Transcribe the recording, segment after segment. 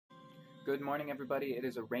Good morning, everybody. It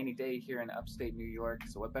is a rainy day here in upstate New York,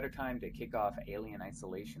 so what better time to kick off Alien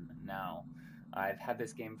Isolation than now? I've had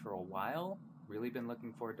this game for a while, really been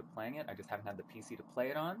looking forward to playing it. I just haven't had the PC to play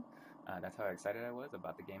it on. That's how excited I was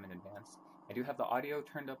about the game in advance. I do have the audio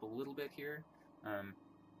turned up a little bit here,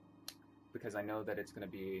 because I know that it's going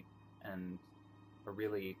to be a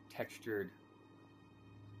really textured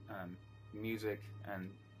music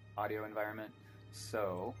and audio environment.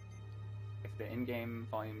 So if the in-game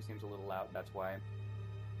volume seems a little loud, that's why.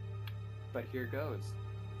 But here goes.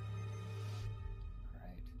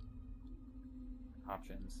 Alright.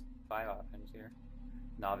 Options. 5 options here.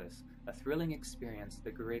 Novice. A thrilling experience, the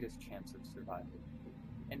greatest chance of survival.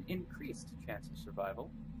 An increased chance of survival.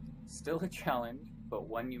 Still a challenge, but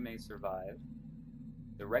one you may survive.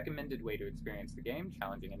 The recommended way to experience the game,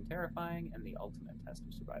 challenging and terrifying, and the ultimate test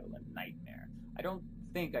of survival, a nightmare. I don't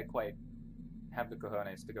think I quite have the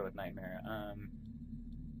cojones to go with nightmare.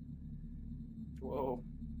 Whoa.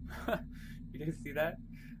 You guys see that?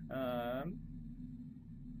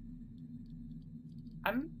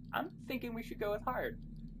 I'm thinking we should go with hard.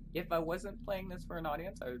 If I wasn't playing this for an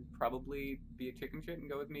audience, I would probably be a chicken shit and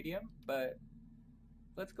go with medium, but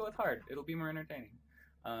let's go with hard. It'll be more entertaining.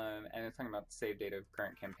 And it's talking about the save data of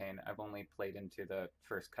current campaign. I've only played into the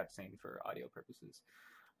first cutscene for audio purposes.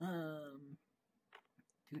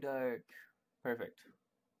 Too dark. Perfect.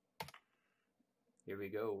 Here we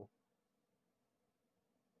go.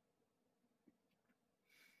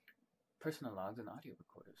 Personal logs and audio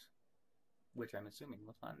recorders, which I'm assuming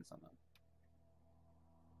we'll find some of.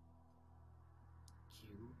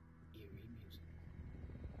 Cue eerie music.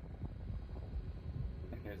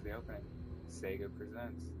 And here's the opening. Sega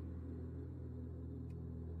presents.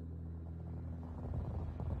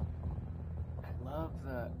 I love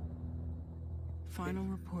the Final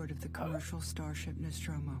report of the commercial starship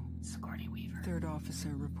Nostromo. Sigourney Weaver. Third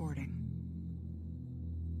officer reporting.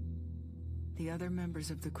 The other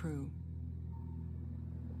members of the crew: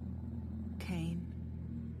 Kane,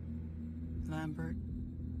 Lambert,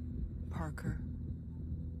 Parker,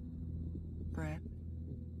 Brett,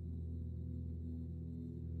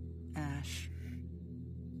 Ash,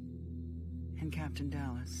 and Captain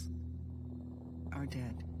Dallas are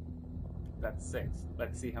dead. That's 6.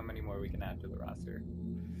 Let's see how many more we can add to the roster.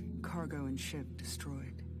 Cargo and ship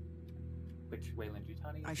destroyed. Which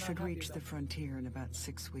Weyland-Yutani is I should reach the frontier in about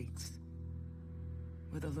 6 weeks.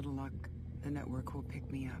 With a little luck, the network will pick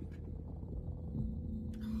me up.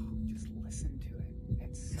 Just listen to it.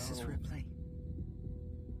 It's so... This is Ripley.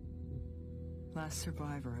 Last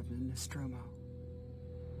survivor of the Nostromo.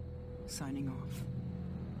 Signing off.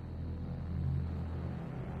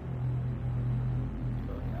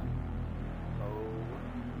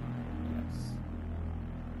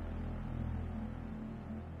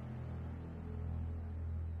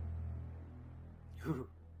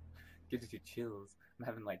 Gives you chills. I'm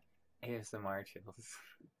having like ASMR chills. It's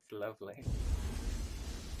lovely.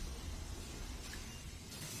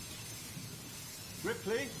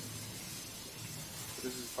 Ripley?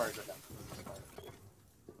 This is part of them.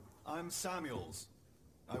 I'm Samuels.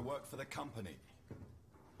 I work for the company.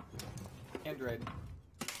 Android.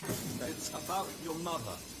 It's about your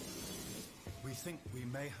mother. We think we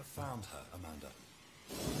may have found her, Amanda.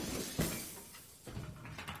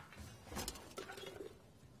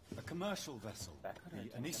 A commercial vessel, the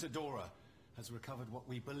Anisadora, has recovered what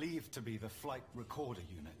we believe to be the flight recorder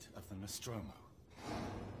unit of the Nostromo.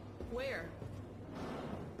 Where?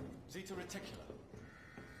 Zeta Reticula.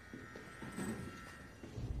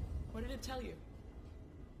 What did it tell you?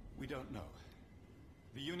 We don't know.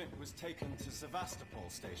 The unit was taken to Sevastopol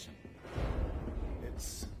station.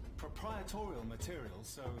 It's proprietorial material,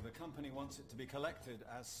 so the company wants it to be collected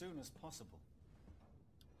as soon as possible.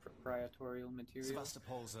 Proprietorial material?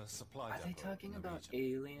 Sevastopol's a supply depot. Are they talking about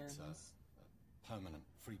region. aliens? It's a permanent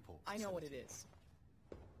free port. I know what it is.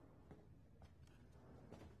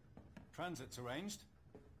 Transit's arranged.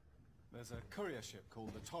 There's a courier ship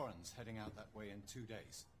called the Torrens heading out that way in 2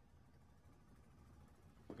 days.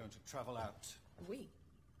 We're going to travel out. We?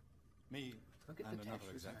 Me Look at and the another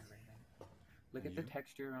textures exec. on everything. Look And at the you,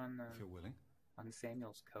 texture on if you're willing.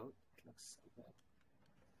 Samuel's coat. It looks so good.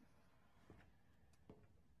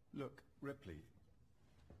 Look, Ripley,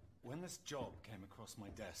 when this job came across my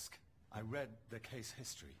desk, I read the case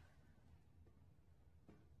history.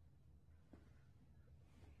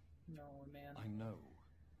 No, man. I know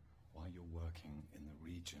why you're working in the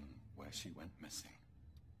region where she went missing.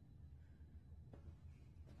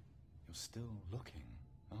 You're still looking,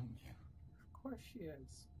 aren't you? Of course she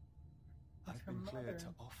is. I've her been clear mother.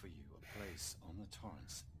 to offer you a place on the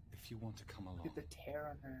Torrens if you want to come along. Look at the tear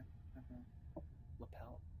on her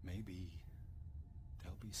lapel. Maybe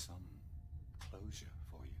there'll be some closure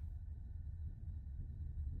for you.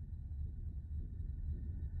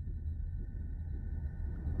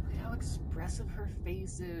 Look at how expressive her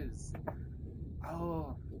face is.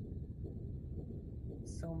 Oh,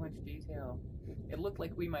 so much detail. It looked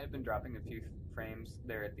like we might have been dropping a few frames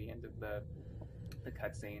there at the end of the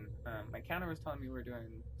cutscene. My counter was telling me we were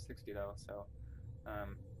doing 60 though, so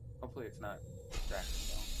hopefully it's not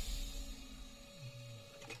distracting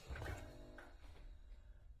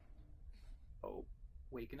though. Oh,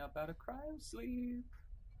 waking up out of cryo sleep.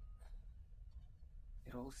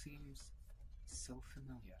 It all seems so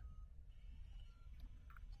familiar.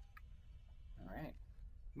 Alright.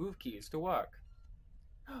 Move keys to walk.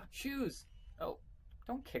 Shoes! Oh,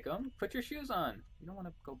 don't kick them. Put your shoes on. You don't want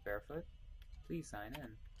to go barefoot. Please sign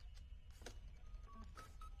in.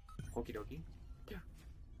 Okie dokie.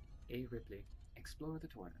 A. Ripley. Explore the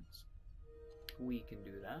Torrens. We can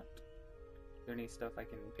do that. Is there any stuff I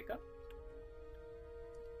can pick up?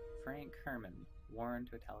 Frank Herman. War and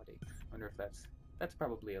Totality. Wonder if that's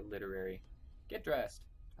probably a literary. Get dressed.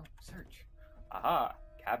 Oh, search. Aha!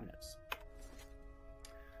 Cabinets.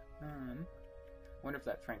 Wonder if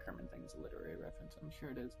that Frank Herman thing is a literary reference. I'm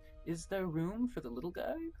sure it is. Is there room for the little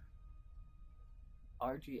guy?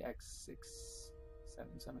 RGX-677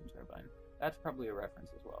 turbine. That's probably a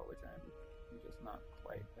reference as well, which I'm just not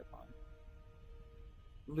quite hip on.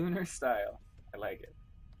 Lunar style. I like it.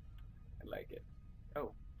 I like it.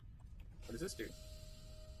 Oh. What does this do?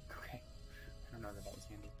 Okay. I don't know that was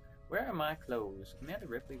handy. Where are my clothes? Amanda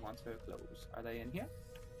Ripley wants her clothes. Are they in here?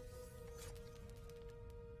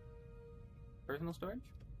 Personal storage?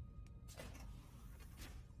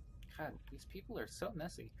 God, these people are so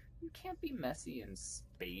messy. You can't be messy in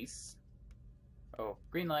space. Oh,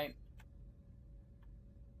 green light.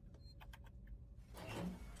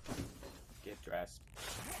 Get dressed.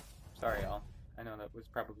 Sorry, y'all. I know that was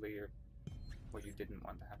probably what you didn't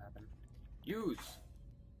want to have happen. Use!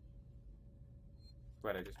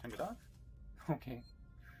 What, I just turned it off? Okay.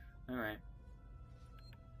 Alright.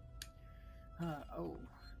 Oh.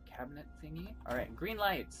 Cabinet thingy. Alright, green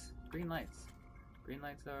lights. Green lights. Green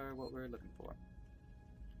lights are what we're looking for.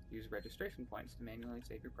 Use registration points to manually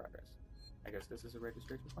save your progress. I guess this is a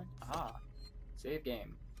registration point? Aha! Save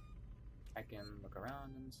game. I can look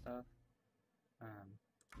around and stuff.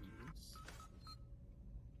 Use.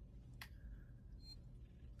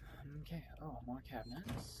 Okay, oh, more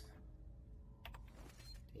cabinets.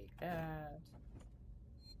 Take that.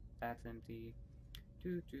 That's empty.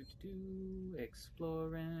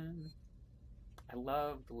 Exploring. I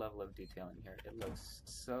love the level of detail in here. It looks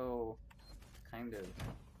so kind of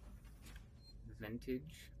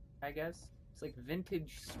vintage, I guess. It's like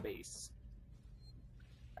vintage space.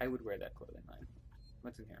 I would wear that clothing line.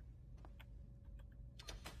 What's in here?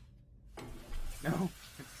 No,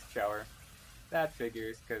 it's a shower. That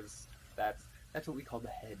figures, because that's what we call the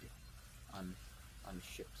head on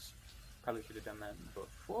ships. Probably should have done that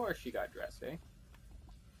before she got dressed, eh?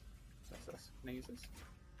 What's this? Can I use this?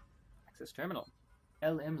 Access terminal.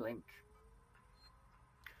 LM link.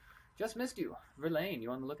 Just missed you. Verlaine,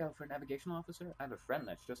 you on the lookout for a navigational officer? I have a friend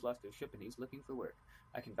that's just lost his ship and he's looking for work.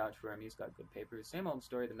 I can vouch for him. He's got good papers. Same old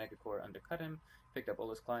story. The Megacorps undercut him. Picked up all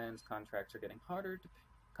his clients. Contracts are getting harder to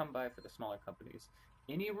come by for the smaller companies.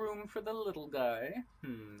 Any room for the little guy?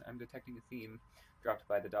 I'm detecting a theme. Dropped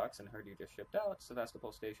by the docks and heard you just shipped out.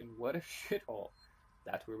 Sevastopol Station. What a shithole.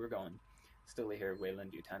 That's where we're going. Still here,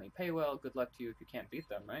 Wayland, Yutani, Paywell. Good luck to you if you can't beat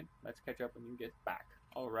them, right? Let's catch up when you get back.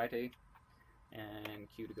 Alrighty. And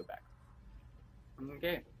Q to go back.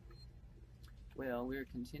 Okay. Well, we're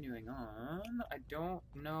continuing on. I don't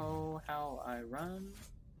know how I run.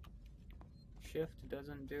 Shift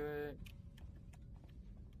doesn't do it.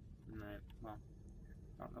 Alright, well.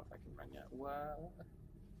 I don't know if I can run yet. Well,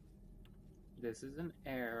 this is an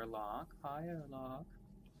airlock. Hi, airlock.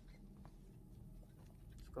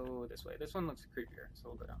 Go this way. This one looks creepier, so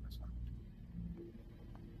we'll go down this one.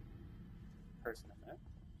 Person in there.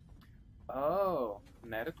 Oh,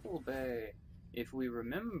 medical bay. If we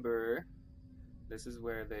remember, this is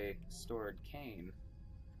where they stored Kane.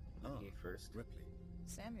 When he first Ripley.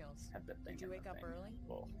 Samuels. had the thing. Did you wake up early?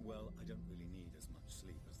 Well, I don't really need as much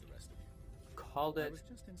sleep as the rest of you. Called I it. was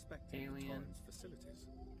just inspecting Alien. Torrens facilities.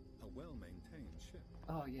 A well-maintained ship.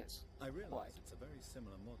 Oh yes. I realize Quite. it's a very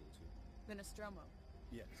similar model to... The Nostromo.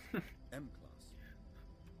 Yes, M-Class.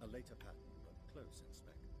 A later pattern, but close in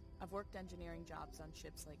spec. I've worked engineering jobs on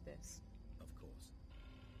ships like this. Of course.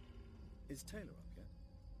 Is Taylor up yet?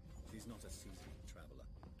 She's not a seasoned traveler.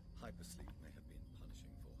 Hypersleep may have been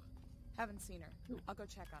punishing for her. Haven't seen her. Ooh. I'll go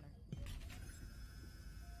check on her.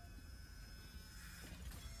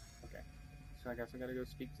 I guess I gotta go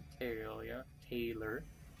speak to Taylor.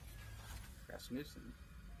 Rasmussen.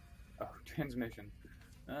 Oh, transmission.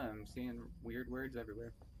 I'm seeing weird words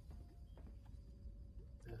everywhere.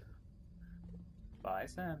 Bye,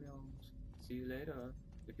 Samuels. See you later,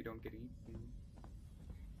 if you don't get eaten.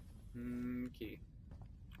 Key.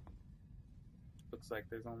 Looks like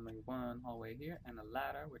there's only one hallway here and a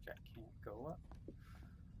ladder, which I can't go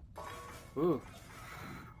up. Ooh.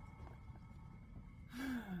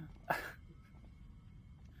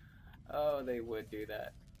 Oh, they would do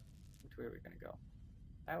that. Which way are we gonna go?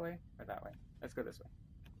 That way or that way? Let's go this way.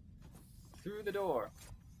 Through the door.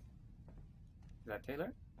 Is that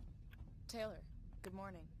Taylor? Taylor, good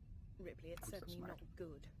morning. Ripley, it's I'm so certainly smart. not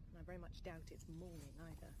good, and I very much doubt it's morning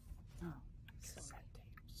either. Oh, Sorry. cassette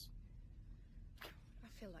tapes. I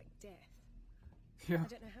feel like death. Yeah. I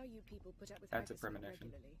don't know how you people put up with That's a hypersleep premonition.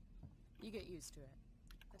 regularly. You get used to it.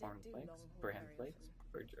 I don't do long Cornflakes, haul bran very flakes,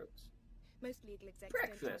 often. bird jokes. Most legal execs don't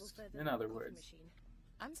travel Breakfast, further in than other the coffee words. machine.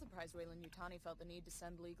 I'm surprised Wayland Yutani felt the need to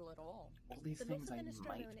send legal at all. All these The things loss I of might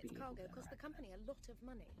Nostromo and be its able cargo to cost the interact company a lot of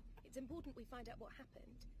money. It's important we find out what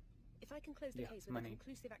happened. If I can close the Yeah, case with money. a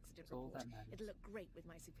conclusive accident That's all report, that matters. it'll look great with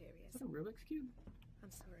my superiors. with. What a Rubik's Cube. I'm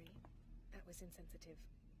sorry. That was insensitive.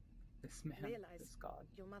 This man, Realize this god.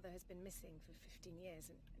 your mother has been missing for 15 years,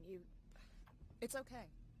 and you... It's okay.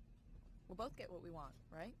 We'll both get what we want,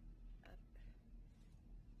 right?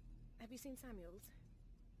 Have you seen Samuels?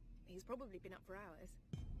 He's probably been up for hours.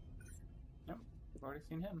 Nope, we've already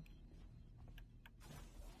seen him.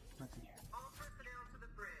 What's in here? All personnel to the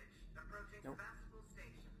bridge, approaching Nope. Sebastopol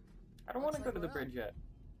Station. I don't want to Looks go to like the we're up. bridge yet.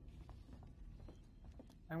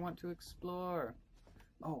 I want to explore.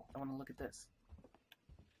 Oh, I want to look at this.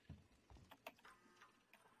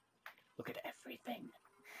 Look at everything.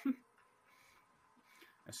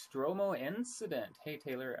 Nostromo incident. Hey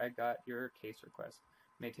Taylor, I got your case request.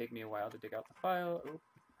 May take me a while to dig out the file. Oh,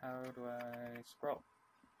 how do I scroll?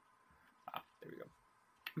 Ah, there we go.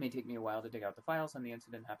 May take me a while to dig out the files, and the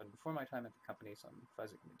incident happened before my time at the company, so I'm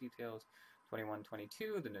fuzzing the details.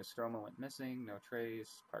 2122, the Nostromo went missing, no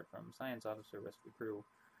trace, apart from science officer, rest of the crew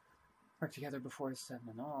worked together before 7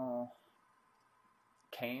 and all.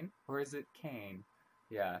 Cain? Or is it Cain?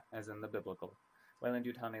 Yeah, as in the biblical. Wayland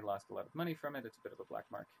Yutani lost a lot of money from it. It's a bit of a black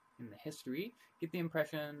mark in the history. Get the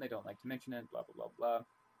impression they don't like to mention it, blah, blah, blah,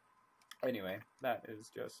 blah. Anyway, that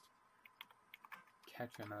is just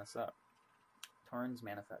catching us up. Torrens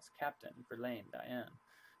Manifest. Captain, Verlaine, Diane.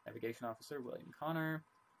 Navigation Officer, William Connor.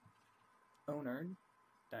 Owner,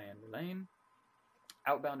 Diane Verlaine.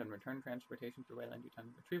 Outbound and return transportation for Wayland Yutani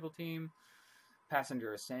Retrieval Team.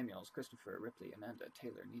 Passenger, Samuels, Christopher, Ripley, Amanda,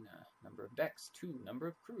 Taylor, Nina. Number of decks, 2. Number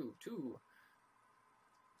of crew, 2.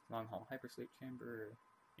 Long haul hypersleep chamber.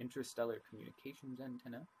 Interstellar communications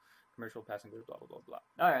antenna. Commercial passengers, blah, blah, blah,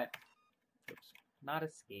 blah. Alright. Oops. Not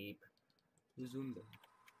escape. Resume them.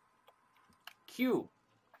 Q.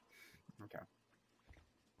 Okay.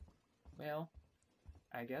 Well,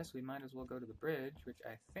 I guess we might as well go to the bridge, which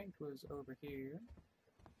I think was over here.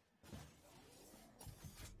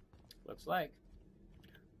 Looks like.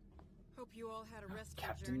 Hope you all had a restful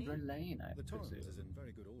Captain journey. Verlaine, I The Torrens presume. is in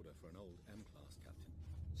very good order for an old M-class captain.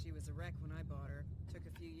 She was a wreck when I bought her. Took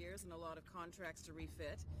a few years and a lot of contracts to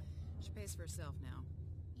refit. She pays for herself now.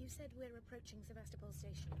 You said we're approaching Sebastopol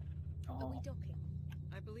Station. Are we Oh, docking?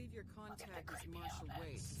 I believe your contact is creepy Marshal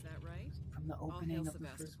Waite, elements. is that right? from the I'll opening hail of the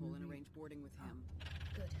first Sebastopol and movie. arrange boarding with him.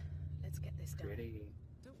 Good. Let's get this done. Pretty.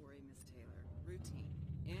 Don't worry, Miss Taylor. Routine.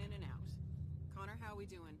 In and out. Connor, how we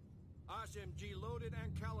doing? SMG loaded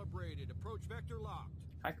and calibrated. Approach vector locked.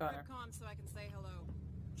 Hi, Connor. Con so I can say hello.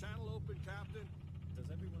 Channel open, Captain.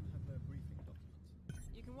 Does everyone have their briefing documents?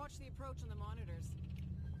 You can watch the approach on the monitors.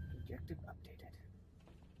 Objective updated.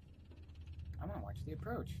 I want to watch the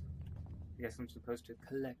approach. I guess I'm supposed to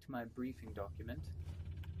collect my briefing document.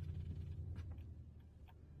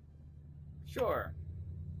 Sure.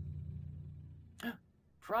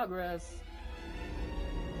 Progress.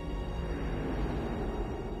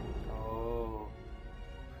 Oh,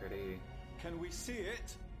 pretty. Can we see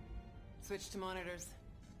it? Switch to monitors.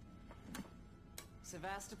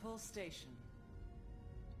 Sevastopol Station.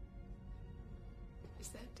 Is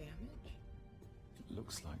that damage? It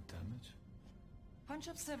looks like damage. Punch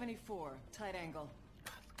up 74, tight angle.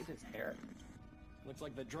 Look at his hair. Looks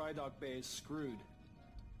like the dry dock bay is screwed.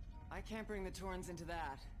 I can't bring the Torrens into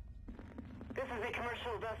that. This is the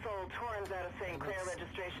commercial vessel Torrens out of St. Clair, Looks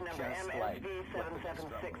registration number just like MSV7760,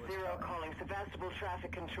 what the calling Sebastopol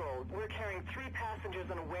Traffic Control. We're carrying 3 passengers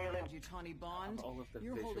on a Wayland. Yutani Bond, All of the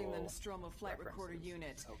you're holding the visual Nostromo flight recorder references.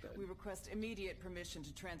 unit. So good. We request immediate permission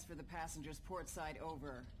to transfer the passengers port side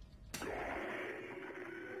over.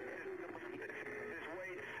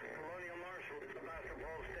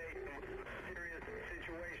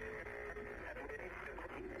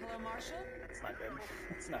 Marshall? It's not good.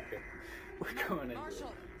 It's not good. We're going into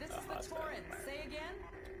Marshall, this is the hostile Torrent. environment. Say again?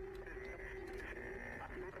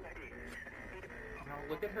 Oh,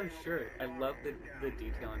 look at her shirt. I love the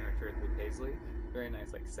detail on her shirt with paisley. Very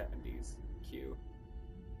nice, like 70s cue.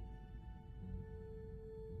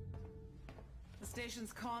 The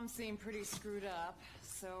station's comms seem pretty screwed up,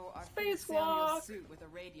 so I've Spacewalk! fitted Samuel's suit with a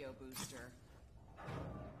radio booster.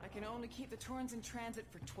 I can only keep the Torrens in transit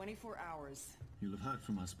for 24 hours. You'll have heard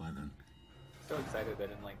from us by then. So excited that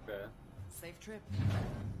in like the... Safe trip.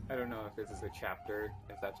 I don't know if this is a chapter,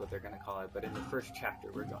 if that's what they're going to call it, but in the first chapter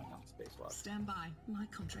we're going on spacewalk. Stand by. My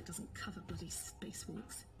contract doesn't cover bloody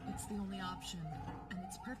spacewalks. It's the only option, and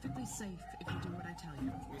it's perfectly safe if you do what I tell you.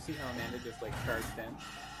 You see how Amanda just like charged in?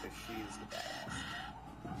 Because she's the badass.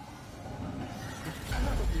 I'm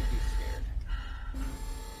not looking to be scared.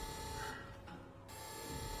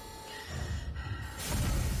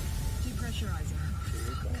 Depressurizing.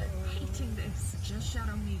 Hating this. Just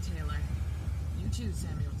shadow me, Taylor. You too,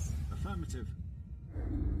 Samuels. Affirmative.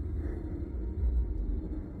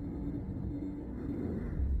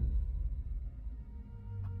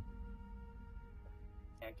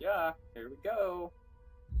 Heck yeah, here we go.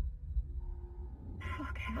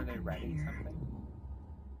 Are they writing something?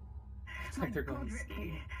 It's like they're going to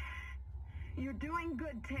ski. You're doing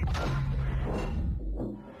good, Taylor.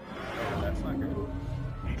 Oh, that's not good.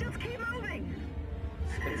 Just keep moving.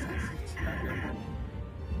 It's not good.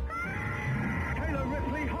 Taylor,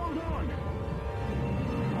 Ripley, hold on.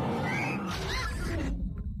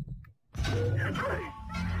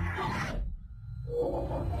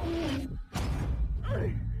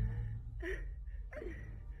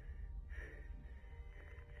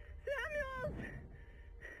 Samuels!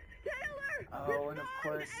 Taylor! Oh, and of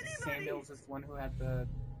course, Samuels is the one who had the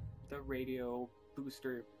radio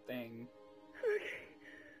booster thing.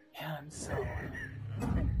 And so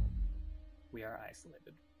we are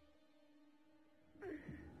isolated.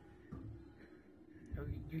 Oh,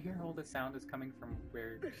 you hear all the sound is coming from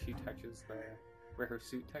where she touches where her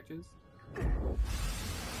suit touches?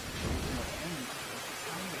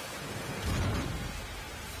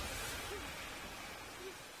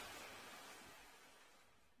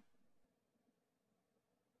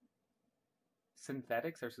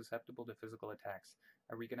 Synthetics are susceptible to physical attacks.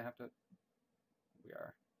 Are we gonna have to... We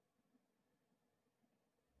are.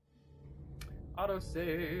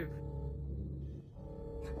 Autosave!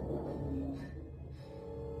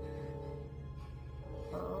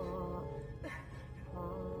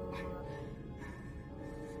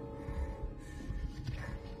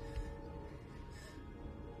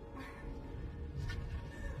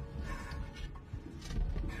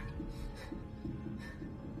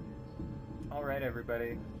 Alright,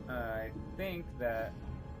 everybody. I think that...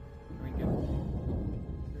 Can we get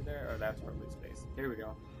through there? Oh, that's probably space. Here we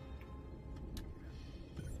go.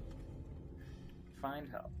 Find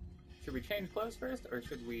help. Should we change clothes first, or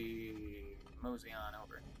should we mosey on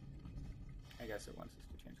over? I guess it wants us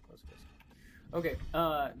to change clothes first. Okay,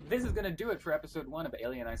 this is gonna do it for episode 1 of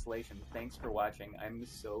Alien Isolation. Thanks for watching. I'm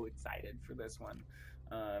so excited for this one.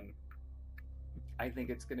 I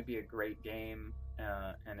think it's gonna be a great game,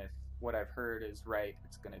 and if what I've heard is right,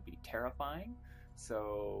 it's gonna be terrifying.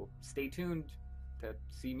 So stay tuned to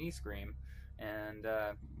see me scream, and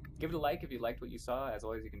give it a like if you liked what you saw. As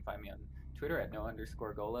always, you can find me on Twitter at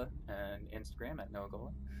 @no_gola and Instagram at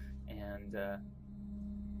 @nogola. And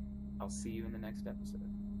I'll see you in the next episode.